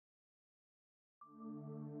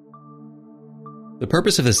The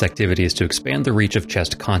purpose of this activity is to expand the reach of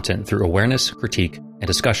CHEST content through awareness, critique, and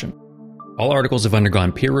discussion. All articles have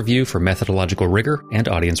undergone peer review for methodological rigor and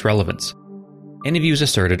audience relevance. Any views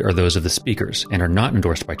asserted are those of the speakers and are not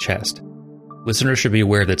endorsed by CHEST. Listeners should be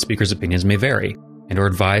aware that speakers' opinions may vary and are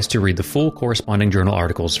advised to read the full corresponding journal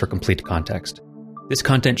articles for complete context. This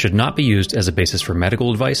content should not be used as a basis for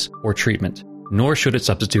medical advice or treatment, nor should it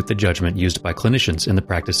substitute the judgment used by clinicians in the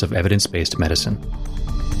practice of evidence-based medicine.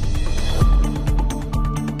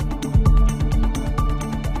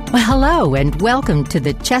 Well, hello, and welcome to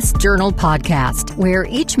the CHEST Journal podcast, where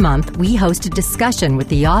each month we host a discussion with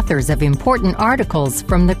the authors of important articles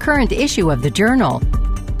from the current issue of the journal,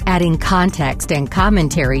 adding context and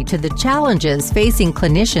commentary to the challenges facing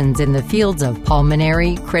clinicians in the fields of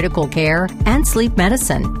pulmonary, critical care, and sleep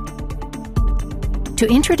medicine. To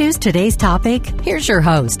introduce today's topic, here's your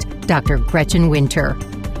host, Dr. Gretchen Winter.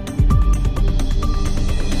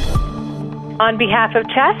 On behalf of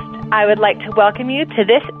CHEST, I would like to welcome you to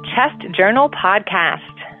this CHEST Journal podcast.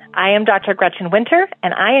 I am Dr. Gretchen Winter,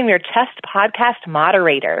 and I am your CHEST podcast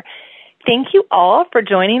moderator. Thank you all for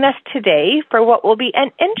joining us today for what will be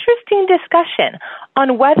an interesting discussion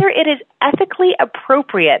on whether it is ethically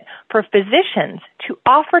appropriate for physicians to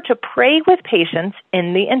offer to pray with patients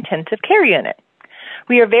in the intensive care unit.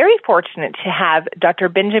 We are very fortunate to have Dr.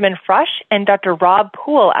 Benjamin Frush and Dr. Rob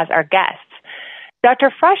Poole as our guests.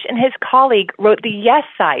 Dr. Frush and his colleague wrote the yes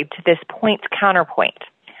side to this point's counterpoint.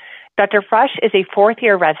 Dr. Frush is a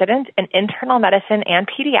fourth-year resident in internal medicine and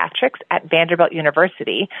pediatrics at Vanderbilt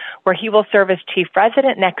University, where he will serve as chief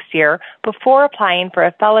resident next year before applying for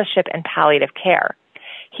a fellowship in palliative care.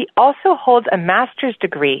 He also holds a master's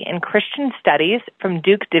degree in Christian Studies from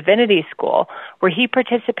Duke Divinity School, where he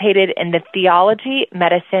participated in the Theology,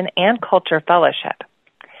 Medicine, and Culture Fellowship.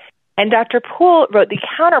 And Dr. Poole wrote the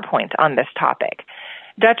counterpoint on this topic.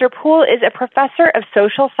 Dr. Poole is a professor of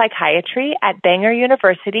social psychiatry at Bangor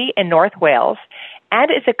University in North Wales and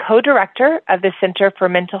is a co-director of the Center for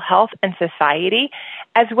Mental Health and Society,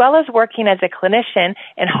 as well as working as a clinician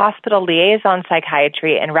in hospital liaison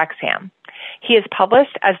psychiatry in Wrexham. He is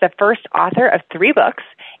published as the first author of 3 books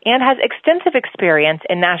and has extensive experience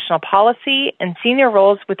in national policy and senior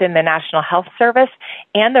roles within the National Health Service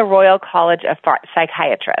and the Royal College of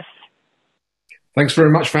Psychiatrists. Thanks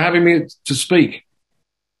very much for having me to speak.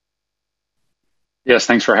 Yes,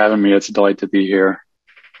 thanks for having me. It's a delight to be here.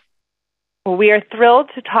 Well, we are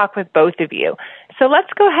thrilled to talk with both of you. So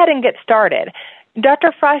let's go ahead and get started.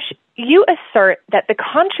 Dr. Frush, you assert that the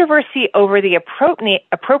controversy over the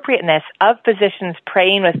appropriateness of physicians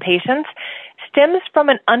praying with patients stems from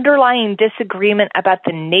an underlying disagreement about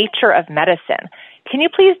the nature of medicine. Can you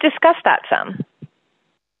please discuss that some?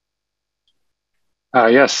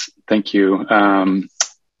 Yes, thank you.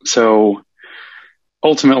 So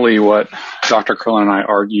ultimately what Dr. Curlin and I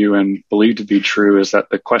argue and believe to be true is that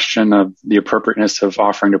the question of the appropriateness of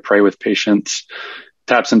offering to pray with patients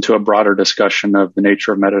taps into a broader discussion of the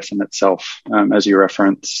nature of medicine itself, as you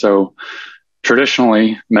referenced. So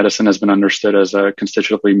traditionally, medicine has been understood as a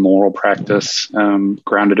constitutively moral practice,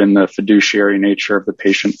 grounded in the fiduciary nature of the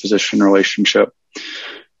patient-physician relationship.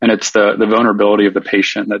 And it's the vulnerability of the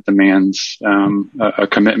patient that demands a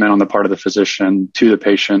commitment on the part of the physician to the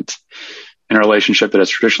patient in a relationship that has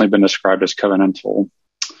traditionally been described as covenantal.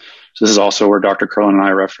 So this is also where Dr. Curlin and I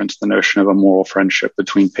referenced the notion of a moral friendship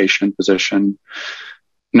between patient and physician.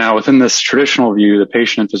 Now, within this traditional view, the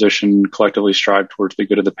patient and physician collectively strive towards the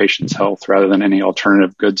good of the patient's health rather than any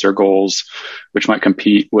alternative goods or goals which might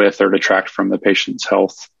compete with or detract from the patient's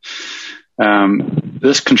health.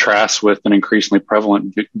 This contrasts with an increasingly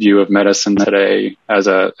prevalent view of medicine today as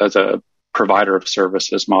a provider of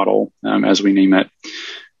services model, as we name it.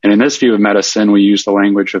 And in this view of medicine, we use the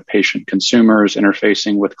language of patient consumers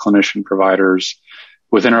interfacing with clinician providers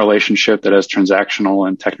within a relationship that has transactional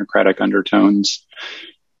and technocratic undertones.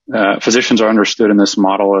 Physicians are understood in this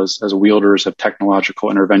model as wielders of technological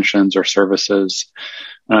interventions or services,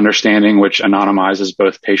 an understanding which anonymizes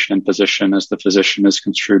both patient and physician, as the physician is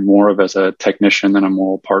construed more of as a technician than a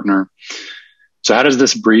moral partner. So how does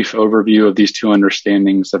this brief overview of these two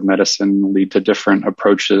understandings of medicine lead to different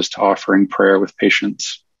approaches to offering prayer with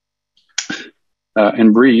patients?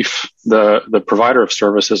 In brief, the provider of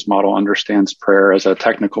services model understands prayer as a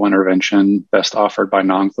technical intervention best offered by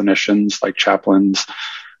non-clinicians like chaplains,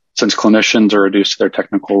 since clinicians are reduced to their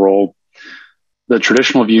technical role. The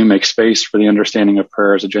traditional view makes space for the understanding of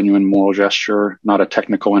prayer as a genuine moral gesture, not a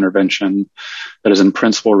technical intervention that is in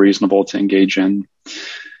principle reasonable to engage in.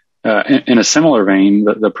 In a similar vein,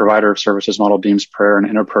 the provider of services model deems prayer an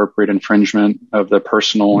inappropriate infringement of the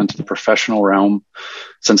personal into the professional realm,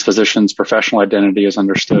 since physicians' professional identity is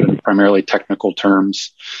understood in primarily technical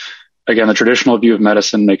terms. Again, the traditional view of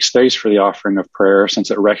medicine makes space for the offering of prayer since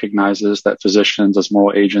it recognizes that physicians as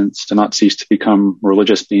moral agents do not cease to become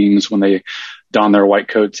religious beings when they don their white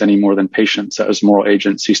coats any more than patients as moral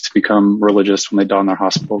agents cease to become religious when they don their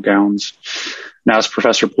hospital gowns. Now, as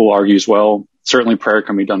Professor Poole argues well, certainly prayer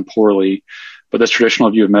can be done poorly, but this traditional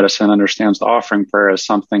view of medicine understands the offering prayer as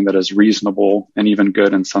something that is reasonable and even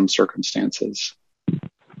good in some circumstances.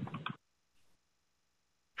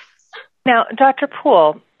 Now, Dr.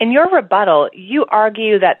 Poole, in your rebuttal, you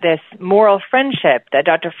argue that this moral friendship that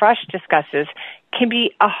Dr. Frush discusses can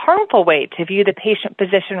be a harmful way to view the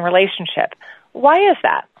patient-physician relationship. Why is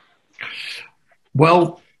that?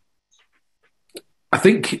 Well, I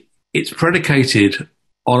think it's predicated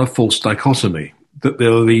on a false dichotomy, that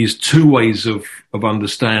there are these two ways of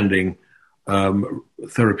understanding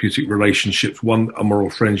therapeutic relationships, one a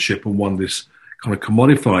moral friendship and one this kind of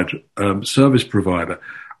commodified service provider.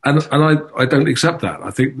 And I don't accept that. I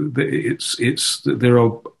think that there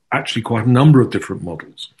are actually quite a number of different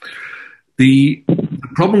models. The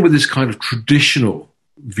problem with this kind of traditional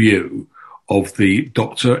view of the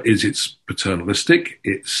doctor is it's paternalistic.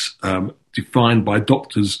 It's defined by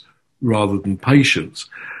doctors rather than patients.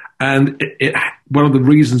 And one of the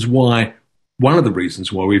reasons why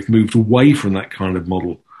we've moved away from that kind of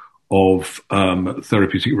model of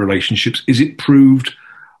therapeutic relationships is it proved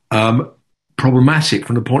problematic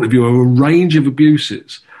from the point of view of a range of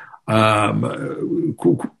abuses. Quite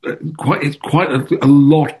a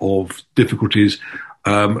lot of difficulties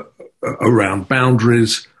around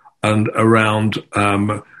boundaries and around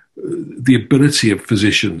the ability of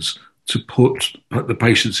physicians to put the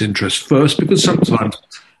patient's interests first, because sometimes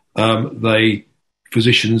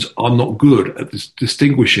physicians are not good at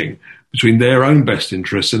distinguishing between their own best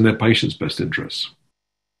interests and their patient's best interests.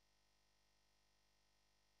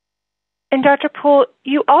 And Dr. Poole,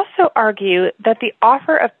 you also argue that the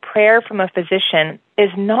offer of prayer from a physician is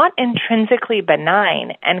not intrinsically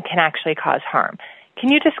benign and can actually cause harm. Can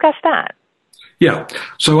you discuss that? Yeah.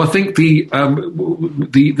 So I think the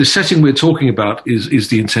setting we're talking about is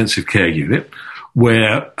the intensive care unit,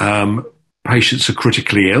 where patients are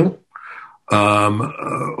critically ill.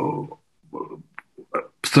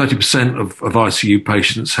 30% of ICU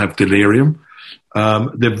patients have delirium.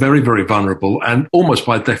 They're very, very vulnerable and almost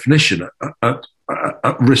by definition at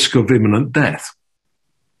risk of imminent death.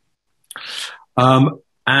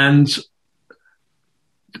 And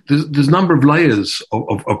there's a number of layers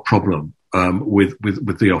of problem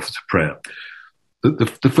with the offer to prayer.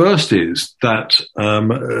 The first is that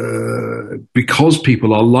because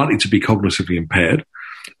people are likely to be cognitively impaired,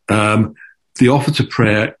 the offer to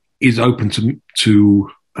prayer is open to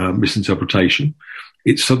misinterpretation.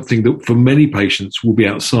 It's something that for many patients will be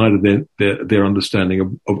outside of their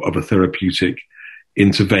understanding of a therapeutic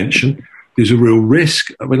intervention. There's a real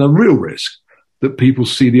risk that people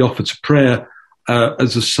see the offer to prayer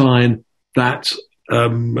as a sign that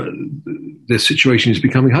their situation is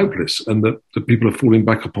becoming hopeless and that the people are falling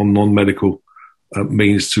back upon non-medical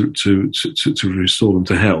means to restore them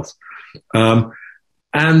to health. And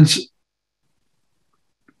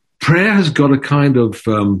prayer has got a kind of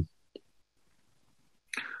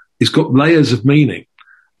it's got layers of meaning,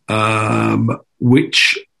 many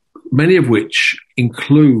of which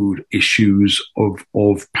include issues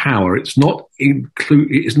of power. It's not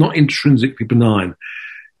intrinsically benign.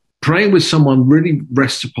 Praying with someone really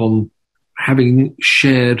rests upon having a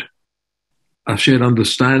shared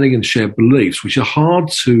understanding and shared beliefs, which are hard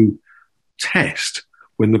to test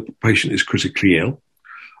when the patient is critically ill,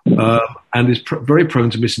 and is very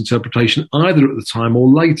prone to misinterpretation either at the time or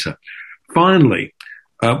later. Finally,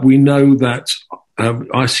 we know that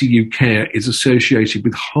ICU care is associated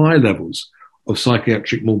with high levels of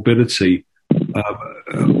psychiatric morbidity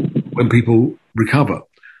when people recover.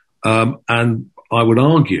 And I would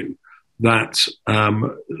argue that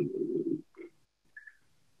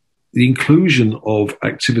the inclusion of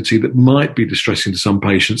activity that might be distressing to some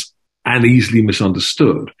patients and easily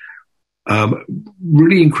misunderstood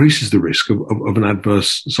really increases the risk of an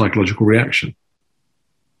adverse psychological reaction.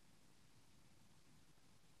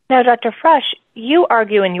 Now, Dr. Frush, you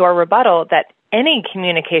argue in your rebuttal that any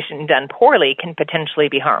communication done poorly can potentially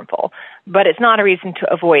be harmful, but it's not a reason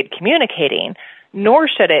to avoid communicating, nor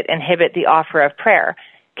should it inhibit the offer of prayer.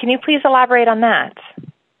 Can you please elaborate on that?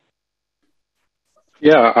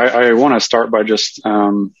 Yeah, I want to start by just,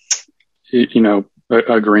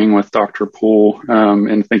 agreeing with Dr. Poole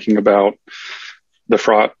in thinking about the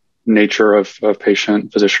fraught nature of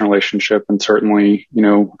patient-physician relationship, and certainly,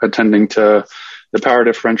 attending to the power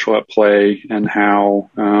differential at play and how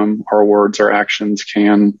our words or actions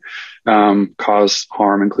can cause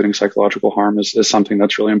harm, including psychological harm, is something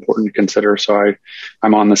that's really important to consider. So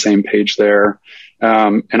I'm on the same page there.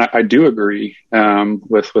 And I do agree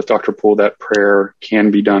with Dr. Poole that prayer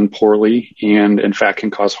can be done poorly and, in fact,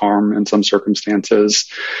 can cause harm in some circumstances,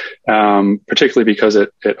 particularly because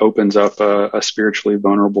it opens up a spiritually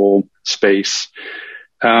vulnerable space.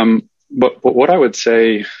 But what I would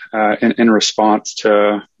say in response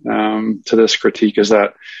to this critique is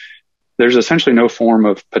that there's essentially no form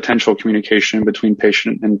of potential communication between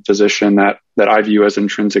patient and physician that I view as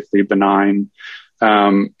intrinsically benign.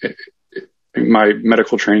 My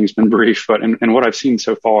medical training has been brief, but in what I've seen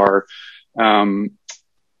so far,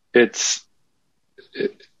 it's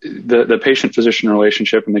the patient-physician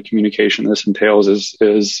relationship and the communication this entails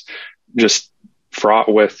is just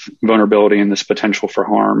fraught with vulnerability and this potential for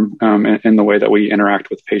harm in the way that we interact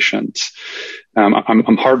with patients.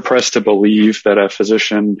 I'm hard-pressed to believe that a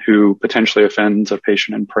physician who potentially offends a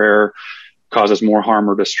patient in prayer causes more harm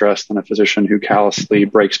or distress than a physician who callously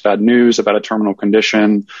breaks bad news about a terminal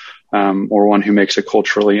condition, or one who makes a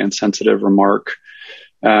culturally insensitive remark.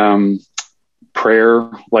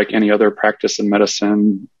 Prayer, like any other practice in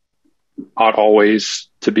medicine, ought always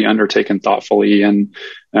to be undertaken thoughtfully, and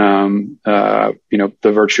the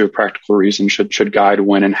virtue of practical reason should guide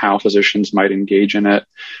when and how physicians might engage in it.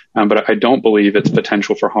 But I don't believe its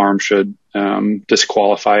potential for harm should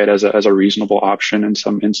disqualify it as a reasonable option in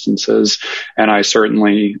some instances. And I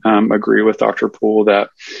certainly agree with Dr. Poole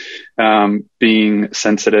that being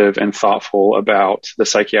sensitive and thoughtful about the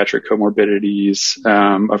psychiatric comorbidities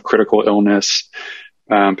of critical illness,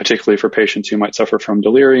 particularly for patients who might suffer from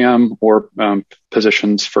delirium, or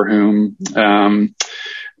physicians for whom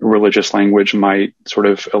religious language might sort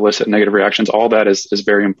of elicit negative reactions. All that is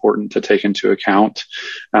very important to take into account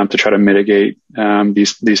to try to mitigate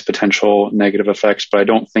these potential negative effects. But I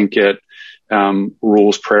don't think it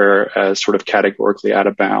rules prayer as sort of categorically out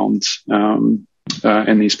of bounds in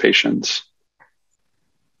these patients.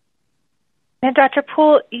 And Dr.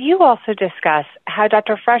 Poole, you also discuss how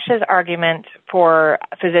Dr. Fresh's argument for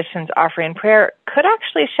physicians offering prayer could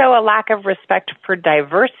actually show a lack of respect for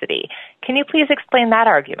diversity. Can you please explain that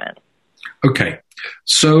argument? Okay.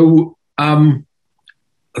 So I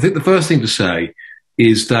think the first thing to say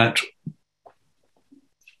is that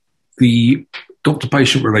the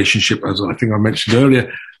doctor-patient relationship, as I think I mentioned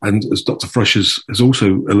earlier, and as Dr. Fresh has also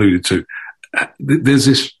alluded to, there's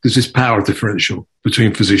this power differential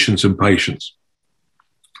between physicians and patients,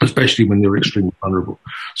 especially when they're extremely vulnerable.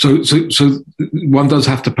 So one does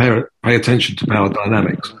have to pay attention to power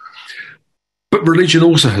dynamics. But religion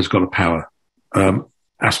also has got a power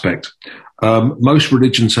aspect. Most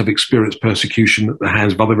religions have experienced persecution at the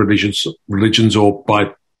hands of other religions or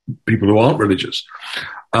by people who aren't religious.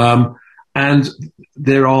 And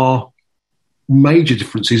there are major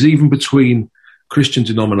differences even between Christian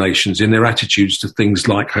denominations in their attitudes to things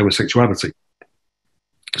like homosexuality,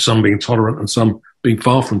 some being tolerant and some being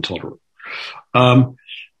far from tolerant.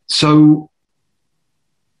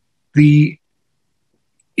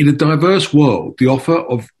 In a diverse world, the offer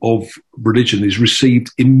of religion is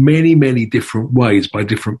received in many, many different ways by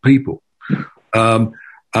different people. The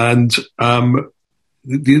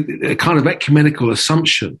kind of ecumenical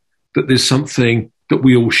assumption that there's something that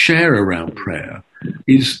we all share around prayer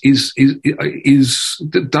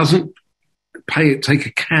that doesn't take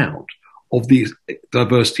account of the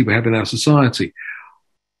diversity we have in our society.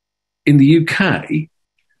 In the UK,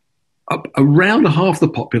 around half the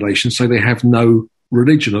population say they have no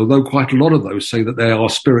religion, although quite a lot of those say that they are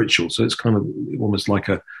spiritual. So it's kind of almost like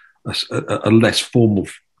a less formal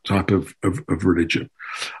type of religion.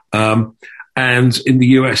 And in the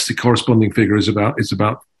US, the corresponding figure is about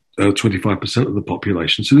 25% of the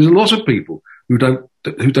population. So there's a lot of people who don't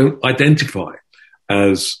identify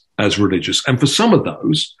as religious, and for some of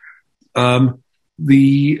those,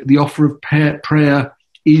 the offer of prayer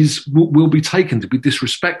will be taken to be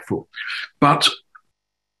disrespectful. But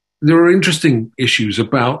there are interesting issues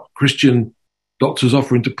about Christian doctors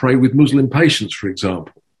offering to pray with Muslim patients, for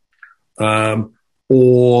example,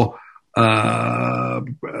 or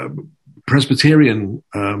Presbyterian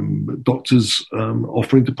doctors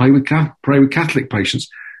offering to pray with Catholic patients.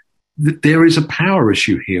 There is a power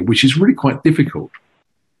issue here, which is really quite difficult.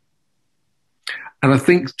 And I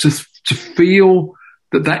think to feel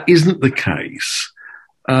that isn't the case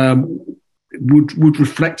would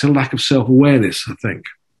reflect a lack of self-awareness, I think.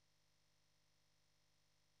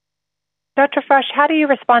 Dr. Fresh, how do you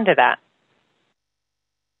respond to that?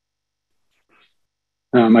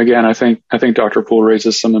 Again, I think Dr. Poole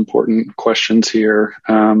raises some important questions here,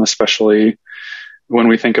 especially when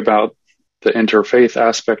we think about the interfaith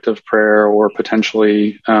aspect of prayer, or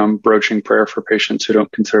potentially broaching prayer for patients who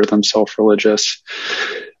don't consider themselves religious,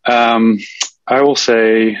 I will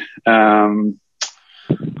say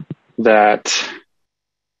that,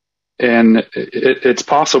 and it's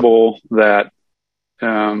possible that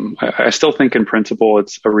I still think in principle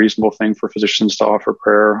it's a reasonable thing for physicians to offer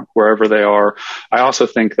prayer wherever they are. I also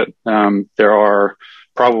think that there are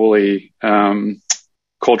probably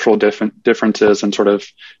cultural differences and sort of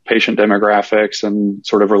patient demographics and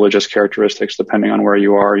sort of religious characteristics depending on where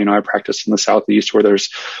you are. You know, I practice in the Southeast, where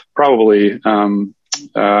there's probably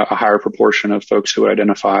a higher proportion of folks who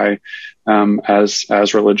identify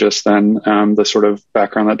as religious than the sort of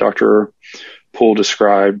background that Dr. Poole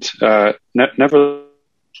described.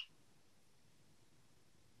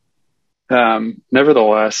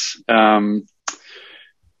 Nevertheless, I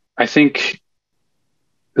think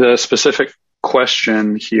the specific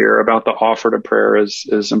question here about the offer to prayer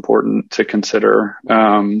is important to consider.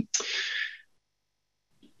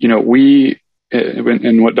 You know, we,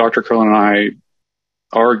 in what Dr. Curlin and I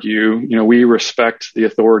argue, you know, we respect the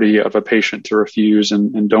authority of a patient to refuse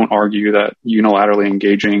and don't argue that unilaterally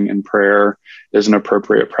engaging in prayer is an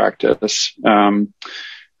appropriate practice.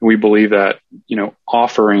 We believe that, you know,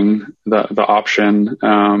 offering the option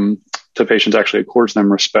to patients actually accords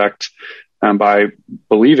them respect by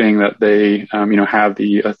believing that they, you know, have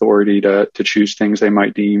the authority to choose things they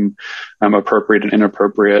might deem appropriate and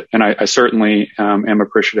inappropriate. And I certainly am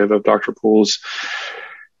appreciative of Dr. Poole's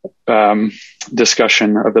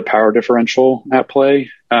discussion of the power differential at play.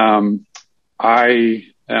 I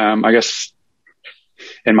guess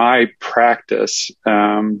in my practice,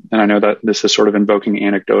 and I know that this is sort of invoking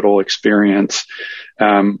anecdotal experience,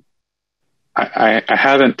 I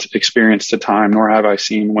haven't experienced a time, nor have I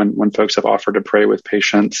seen when folks have offered to pray with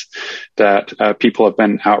patients that people have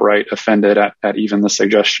been outright offended at even the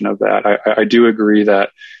suggestion of that. I do agree that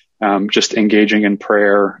just engaging in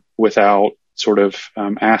prayer without sort of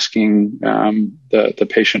asking the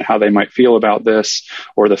patient how they might feel about this,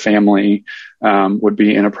 or the family, would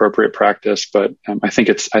be inappropriate practice. But I think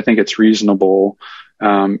it's reasonable,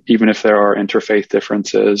 even if there are interfaith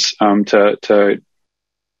differences, to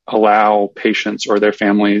allow patients or their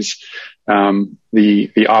families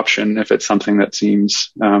the option if it's something that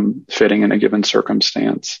seems fitting in a given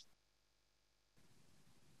circumstance.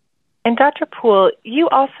 And Dr. Poole, you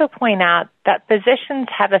also point out that physicians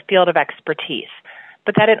have a field of expertise,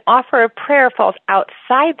 but that an offer of prayer falls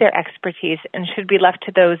outside their expertise and should be left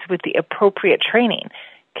to those with the appropriate training.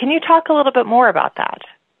 Can you talk a little bit more about that?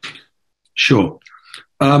 Sure.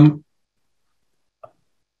 I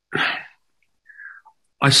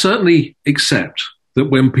certainly accept that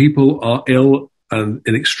when people are ill and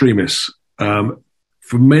in extremis, for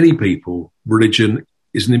many people, religion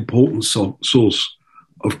is an important source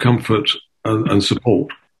of comfort and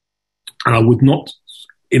support. And I would not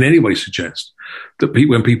in any way suggest that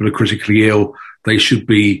when people are critically ill, they should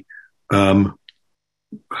be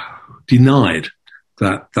denied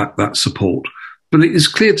that support. But it is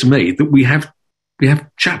clear to me that we have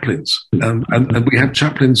chaplains, and we have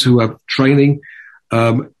chaplains who have training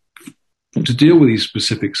to deal with these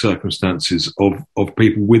specific circumstances of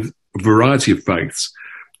people with a variety of faiths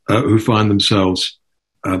who find themselves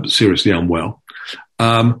seriously unwell.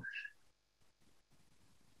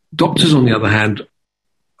 Doctors, on the other hand,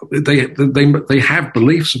 they have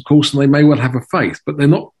beliefs, of course, and they may well have a faith, but they're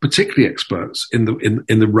not particularly experts in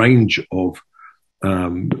the range of,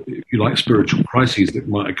 if you like, spiritual crises that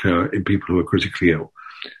might occur in people who are critically ill,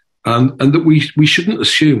 and that we shouldn't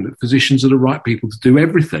assume that physicians are the right people to do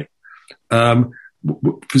everything.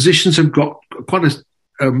 Physicians have got quite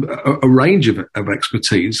a range of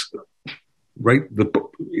expertise, right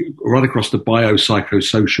across the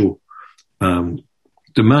biopsychosocial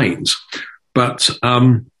domains, but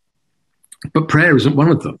prayer isn't one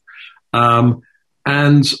of them.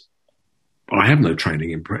 And I have no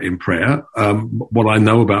training in prayer. What I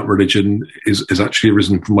know about religion is actually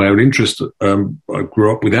arisen from my own interest. I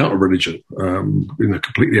grew up without a religion, in a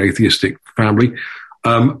completely atheistic family,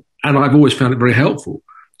 and I've always found it very helpful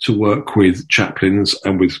to work with chaplains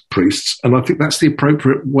and with priests, and I think that's the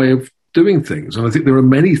appropriate way of doing things. And I think there are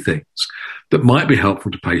many things that might be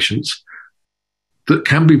helpful to patients that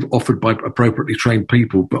can be offered by appropriately trained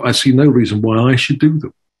people, but I see no reason why I should do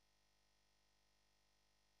them.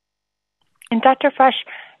 And Dr. Fresh,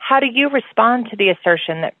 how do you respond to the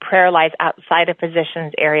assertion that prayer lies outside a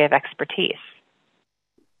physician's area of expertise?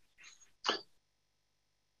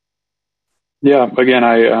 Yeah, again,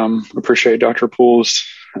 I appreciate Dr. Poole's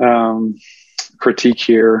critique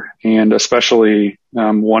here, and especially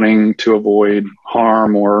wanting to avoid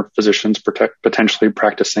harm or physicians potentially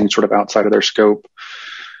practicing sort of outside of their scope.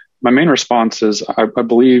 My main response is I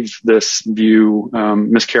believe this view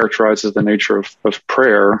mischaracterizes the nature of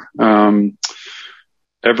prayer.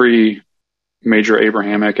 Every major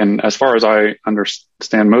Abrahamic, and as far as I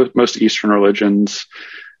understand, most Eastern religions,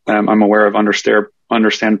 I'm aware of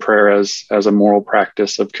understand prayer as a moral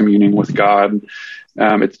practice of communing with God.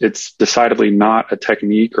 It's decidedly not a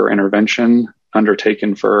technique or intervention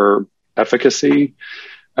undertaken for efficacy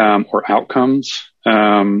or outcomes.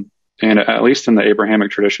 And at least in the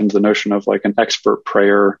Abrahamic traditions, the notion of like an expert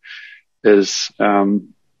prayer is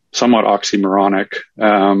somewhat oxymoronic,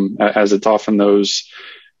 as it's often those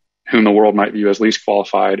whom the world might view as least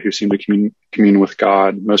qualified, who seem to commune with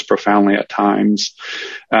God most profoundly at times.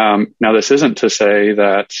 Now, this isn't to say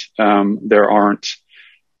that there aren't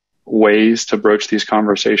ways to broach these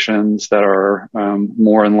conversations that are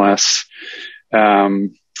more and less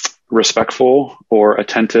respectful or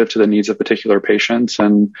attentive to the needs of particular patients.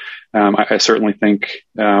 And I certainly think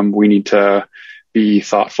we need to be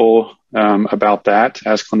thoughtful about that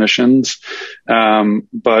as clinicians.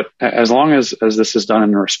 But as long as this is done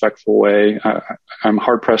in a respectful way, I'm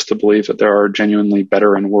hard pressed to believe that there are genuinely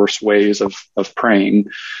better and worse ways of praying.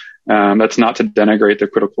 That's not to denigrate the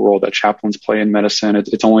critical role that chaplains play in medicine.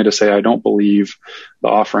 It's only to say I don't believe the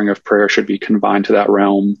offering of prayer should be confined to that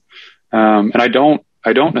realm. And I don't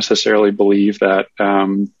necessarily believe that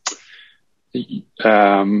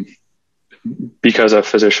because a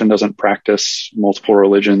physician doesn't practice multiple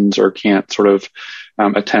religions or can't sort of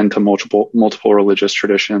attend to multiple religious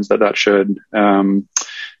traditions, that should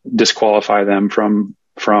disqualify them from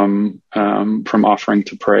offering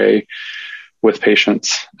to pray with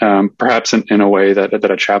patients, perhaps in a way that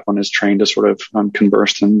a chaplain is trained to sort of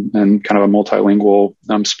converse in kind of a multilingual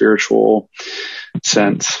spiritual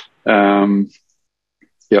sense.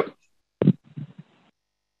 Yep.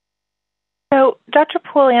 So, Dr.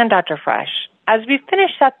 Pooley and Dr. Fresh, as we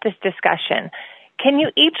finish up this discussion, can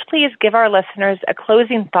you each please give our listeners a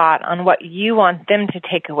closing thought on what you want them to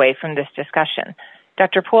take away from this discussion?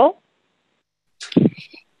 Dr. Poole?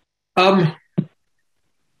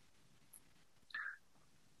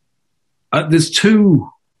 There's two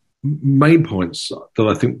main points that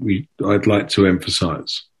I think I'd like to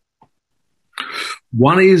emphasize.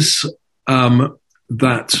 One is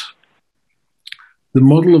that the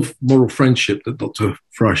model of moral friendship that Dr.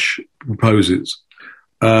 Fresh proposes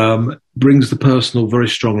brings the personal very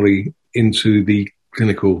strongly into the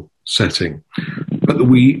clinical setting. But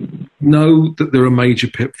we know that there are major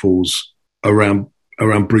pitfalls around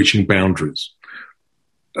breaching boundaries,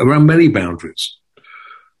 around many boundaries,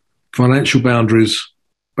 financial boundaries,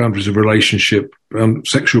 boundaries of relationship,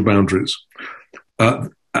 sexual boundaries,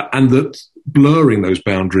 and that blurring those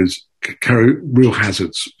boundaries carry real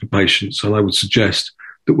hazards for patients. And I would suggest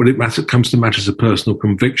that when it comes to matters of personal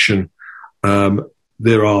conviction,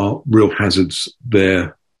 there are real hazards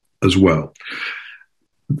there as well.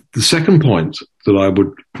 The second point that I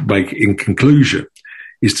would make in conclusion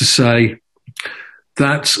is to say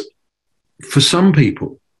that for some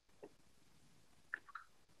people,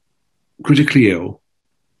 critically ill,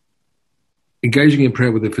 engaging in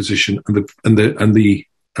prayer with their physician and the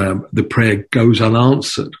prayer goes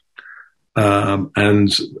unanswered, and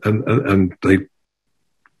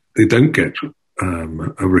they don't get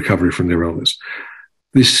a recovery from their illness.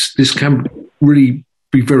 This can really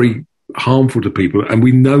be very harmful to people, and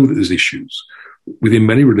we know that there's issues within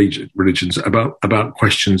many religions about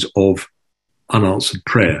questions of unanswered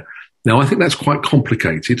prayer. Now, I think that's quite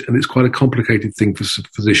complicated, and it's quite a complicated thing for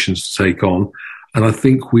physicians to take on. And I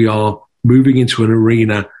think we are moving into an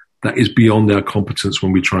arena that is beyond our competence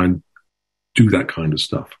when we try and do that kind of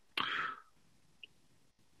stuff.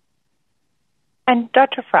 And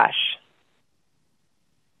Dr. Fresh.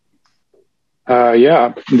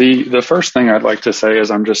 Yeah, the first thing I'd like to say is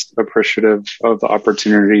I'm just appreciative of the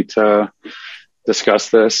opportunity to discuss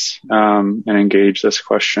this and engage this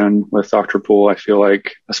question with Dr. Poole. I feel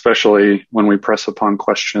like, especially when we press upon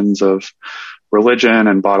questions of religion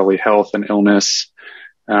and bodily health and illness,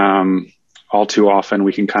 all too often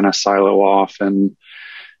we can kind of silo off and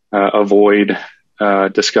avoid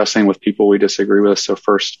discussing with people we disagree with. So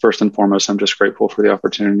first and foremost, I'm just grateful for the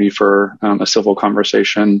opportunity for a civil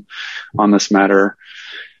conversation on this matter.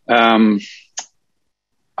 In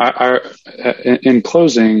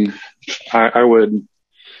closing, I would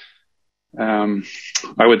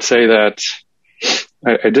say that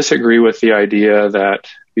I disagree with the idea that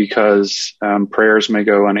because prayers may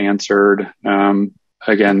go unanswered,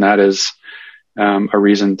 again, that is a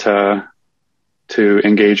reason to to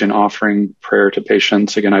engage in offering prayer to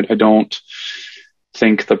patients. Again, I don't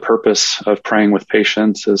think the purpose of praying with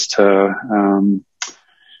patients is to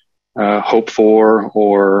hope for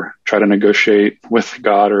or try to negotiate with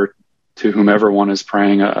God or to whomever one is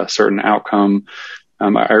praying a certain outcome.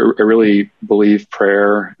 I really believe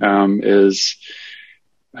prayer is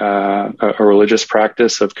a religious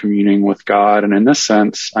practice of communing with God. And in this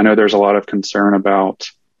sense, I know there's a lot of concern about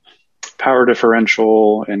power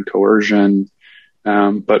differential and coercion,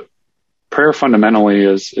 but prayer fundamentally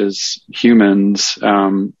is humans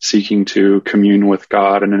seeking to commune with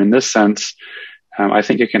God. And in this sense, I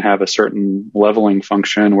think it can have a certain leveling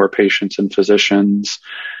function where patients and physicians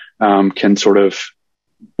can sort of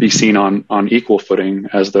be seen on equal footing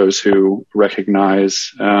as those who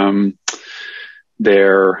recognize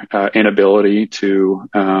their inability to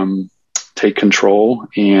take control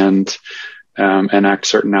and enact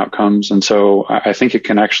certain outcomes. And so I think it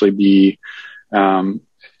can actually be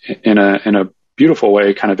in a beautiful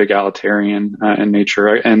way, kind of egalitarian in nature.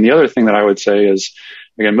 And the other thing that I would say is,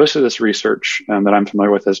 again, most of this research that I'm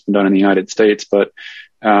familiar with has been done in the United States, but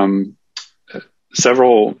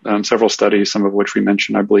several studies, some of which we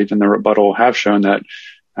mentioned, I believe, in the rebuttal, have shown that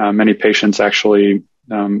many patients actually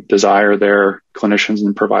desire their clinicians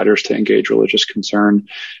and providers to engage religious concern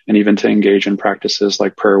and even to engage in practices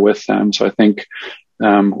like prayer with them. So I think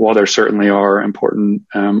while there certainly are important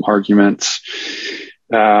arguments,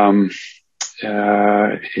 in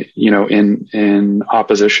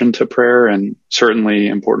opposition to prayer, and certainly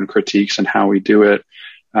important critiques in how we do it,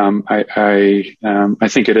 I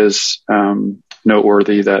think it is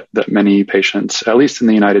noteworthy that many patients, at least in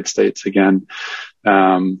the United States, again,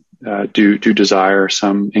 do desire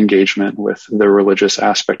some engagement with the religious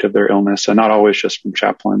aspect of their illness, and not always just from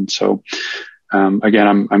chaplains. So, again,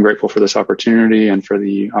 I'm grateful for this opportunity and for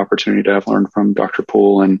the opportunity to have learned from Dr.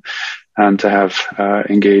 Poole and to have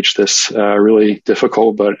engaged this really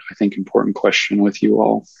difficult but I think important question with you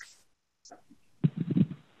all.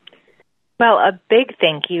 Well, a big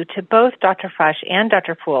thank you to both Dr. Fush and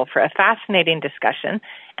Dr. Poole for a fascinating discussion,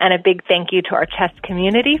 and a big thank you to our CHEST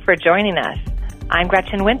community for joining us. I'm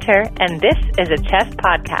Gretchen Winter, and this is a CHEST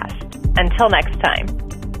podcast. Until next time.